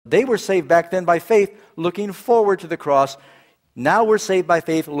They were saved back then by faith, looking forward to the cross. Now we're saved by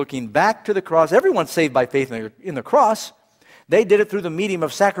faith, looking back to the cross. Everyone's saved by faith in the cross. They did it through the medium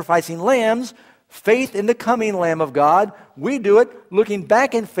of sacrificing lambs, faith in the coming Lamb of God. We do it looking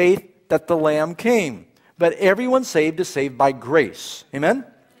back in faith that the Lamb came. But everyone saved is saved by grace. Amen?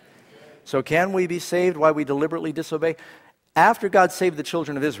 So can we be saved while we deliberately disobey? After God saved the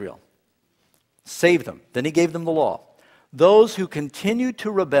children of Israel, saved them, then he gave them the law. Those who continued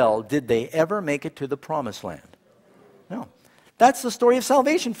to rebel, did they ever make it to the promised land? No. That's the story of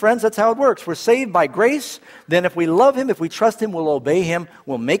salvation, friends. That's how it works. We're saved by grace. Then if we love him, if we trust him, we'll obey him.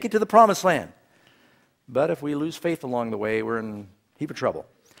 We'll make it to the promised land. But if we lose faith along the way, we're in a heap of trouble.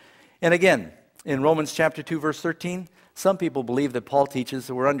 And again, in Romans chapter 2, verse 13, some people believe that Paul teaches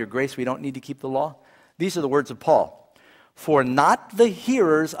that we're under grace, we don't need to keep the law. These are the words of Paul. For not the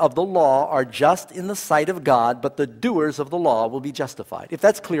hearers of the law are just in the sight of God, but the doers of the law will be justified. If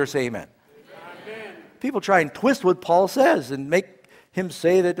that's clear, say amen. Amen. People try and twist what Paul says and make him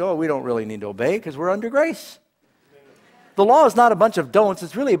say that, we don't really need to obey because we're under grace. The law is not a bunch of don'ts,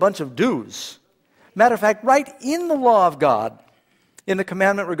 it's really a bunch of do's. Matter of fact, right in the law of God, in the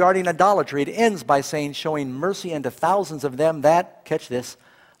commandment regarding idolatry, it ends by saying, showing mercy unto thousands of them that, catch this,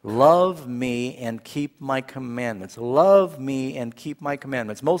 love me and keep my commandments. Love me and keep my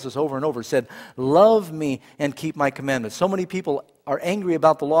commandments. Moses over and over said, love me and keep my commandments. So many people are angry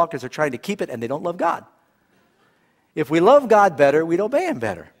about the law because they're trying to keep it and they don't love God. If we love God better, we'd obey him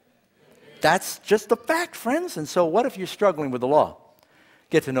better. That's just a fact, friends. And so what if you're struggling with the law?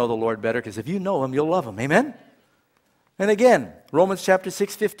 Get to know the Lord better, because if you know him, you'll love him. Amen? And again, Romans chapter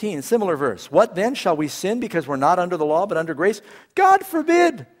 6:15, similar verse. What then? Shall we sin because we're not under the law but under grace? God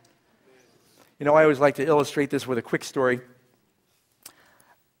forbid. I always like to illustrate this with a quick story.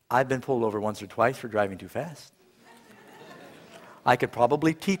 I've been pulled over once or twice for driving too fast. I could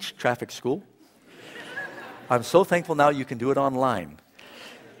probably teach traffic school. I'm so thankful now you can do it online.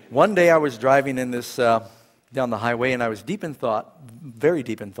 One day I was driving in this down the highway, and I was deep in thought, very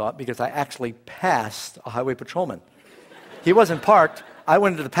deep in thought, because I actually passed a highway patrolman. He wasn't parked. I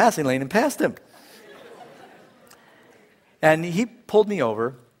went into the passing lane and passed him. And he pulled me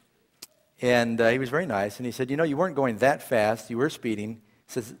over, and he was very nice, and he said, you weren't going that fast, you were speeding.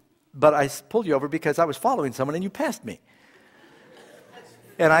 He says, but I pulled you over because I was following someone and you passed me.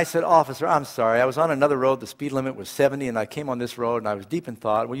 And I said, officer, I'm sorry, I was on another road, the speed limit was 70, and I came on this road, and I was deep in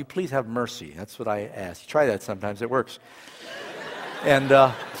thought. Will you please have mercy? That's what I asked. You try that sometimes, it works. And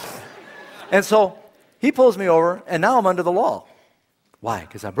so he pulls me over, and now I'm under the law. Why?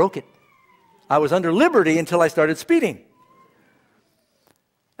 Because I broke it. I was under liberty until I started speeding.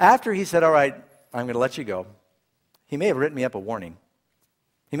 After he said, all right, I'm going to let you go, he may have written me up a warning.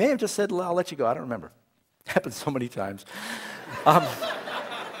 He may have just said, I'll let you go. I don't remember. It happens so many times.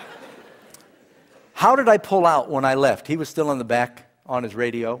 How did I pull out when I left? He was still in the back on his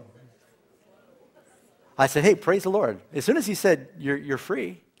radio. I said, hey, praise the Lord. As soon as he said, you're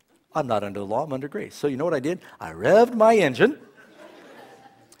free, I'm not under the law, I'm under grace. So you know what I did? I revved my engine.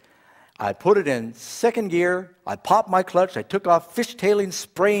 I put it in second gear. I popped my clutch. I took off fishtailing,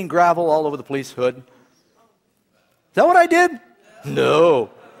 spraying gravel all over the police hood. Is that what I did?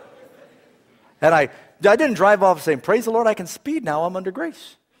 No. And I didn't drive off saying, praise the Lord, I can speed now, I'm under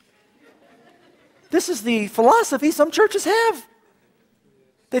grace. This is the philosophy some churches have.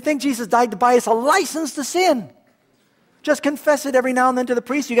 They think Jesus died to buy us a license to sin. Just confess it every now and then to the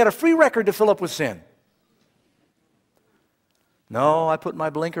priest. You got a free record to fill up with sin. No, I put my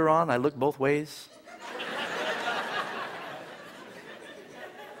blinker on. I looked both ways.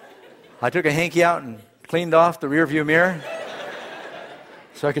 I took a hanky out and cleaned off the rearview mirror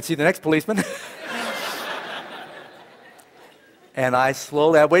so I could see the next policeman. And I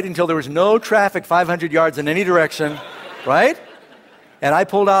waited until there was no traffic 500 yards in any direction, right? And I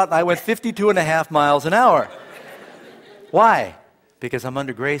pulled out and I went 52.5 miles an hour. Why? Because I'm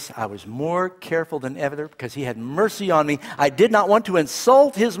under grace. I was more careful than ever because he had mercy on me. I did not want to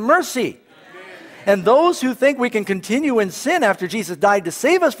insult his mercy. And those who think we can continue in sin after Jesus died to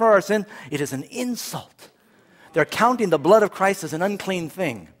save us from our sin, it is an insult. They're counting the blood of Christ as an unclean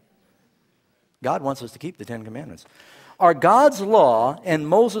thing. God wants us to keep the Ten Commandments. Are God's law and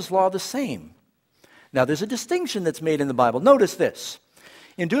Moses' law the same? Now, there's a distinction that's made in the Bible. Notice this.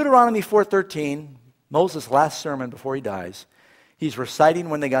 In Deuteronomy 4:13, Moses' last sermon before he dies, he's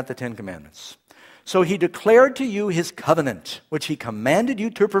reciting when they got the Ten Commandments. So he declared to you his covenant, which he commanded you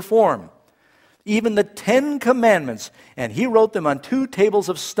to perform, even the 10 commandments, and he wrote them on 2 tables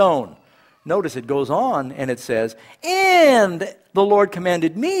of stone. Notice it goes on and it says, and the Lord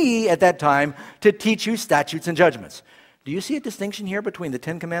commanded me at that time to teach you statutes and judgments. Do you see a distinction here between the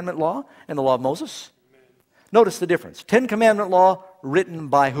Ten Commandment law and the law of Moses? Amen. Notice the difference. Ten Commandment law written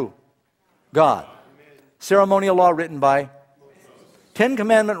by who? God. Amen. Ceremonial law written by Moses. Ten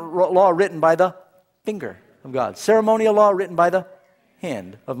Commandment law written by the finger of God. Ceremonial law written by the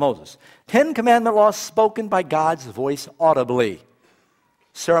hand of Moses. Ten Commandment law spoken by God's voice audibly.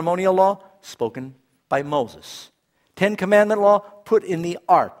 Ceremonial law spoken by Moses. Ten Commandment law put in the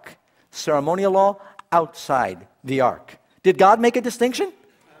ark. Ceremonial law outside the ark. Did God make a distinction?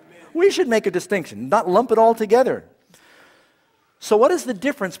 Amen. We should make a distinction, not lump it all together. So what is the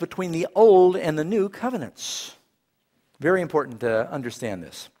difference between the old and the new covenants? Very important to understand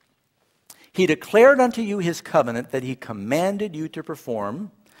this. He declared unto you his covenant that he commanded you to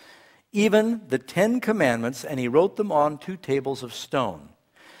perform, even the 10 commandments, and he wrote them on 2 tables of stone.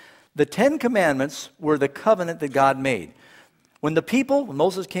 The 10 commandments were the covenant that God made. When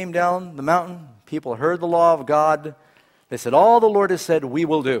Moses came down the mountain, people heard the law of God. They said, all the Lord has said, we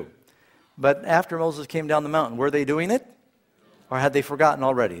will do. But after Moses came down the mountain, were they doing it? Or had they forgotten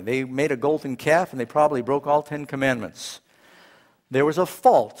already? They made a golden calf and they probably broke all 10 commandments. There was a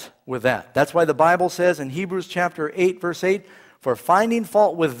fault with that. That's why the Bible says in Hebrews chapter 8, verse 8, for finding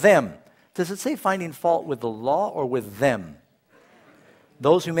fault with them. Does it say finding fault with the law or with them?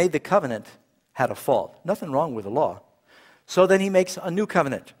 Those who made the covenant had a fault. Nothing wrong with the law. So then he makes a new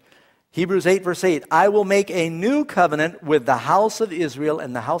covenant. Hebrews 8, verse 8, I will make a new covenant with the house of Israel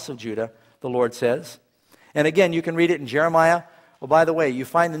and the house of Judah, the Lord says. And again, you can read it in Jeremiah. Oh, by the way, you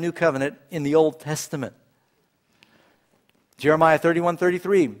find the new covenant in the Old Testament. Jeremiah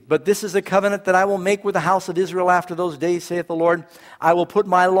 31:33, but this is a covenant that I will make with the house of Israel after those days, saith the Lord. I will put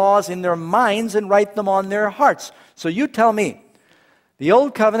my laws in their minds and write them on their hearts. So you tell me, the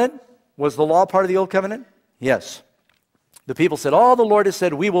old covenant, was the law part of the old covenant? Yes. The people said, all the Lord has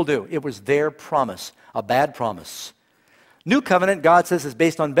said we will do. It was their promise, a bad promise. New covenant, God says, is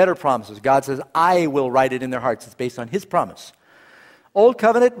based on better promises. God says, I will write it in their hearts. It's based on his promise. Old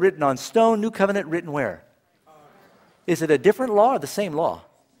covenant written on stone, new covenant written where? Is it a different law or the same law?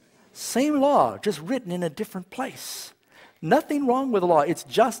 Same law, just written in a different place. Nothing wrong with the law. It's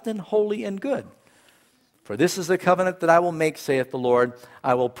just and holy and good. For this is the covenant that I will make, saith the Lord.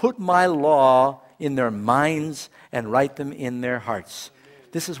 I will put my law in their minds and write them in their hearts.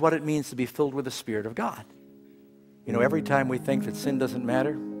 This is what it means to be filled with the Spirit of God. You know, every time we think that sin doesn't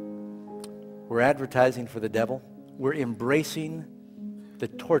matter, we're advertising for the devil. We're embracing the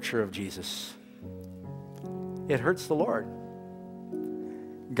torture of Jesus. It hurts the Lord.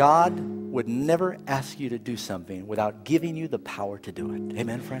 God would never ask you to do something without giving you the power to do it.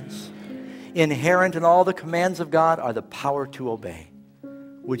 Amen, friends? Inherent in all the commands of God are the power to obey.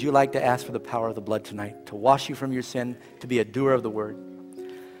 Would you like to ask for the power of the blood tonight, to wash you from your sin, to be a doer of the word?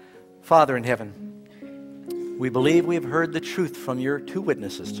 Father in heaven, we believe we have heard the truth from your 2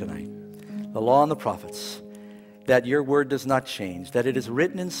 witnesses tonight, the law and the prophets, that your word does not change, that it is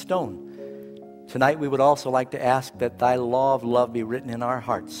written in stone. Tonight we would also like to ask that thy law of love be written in our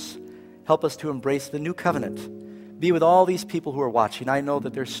hearts. Help us to embrace the new covenant. Be with all these people who are watching. I know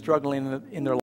that they're struggling in their life.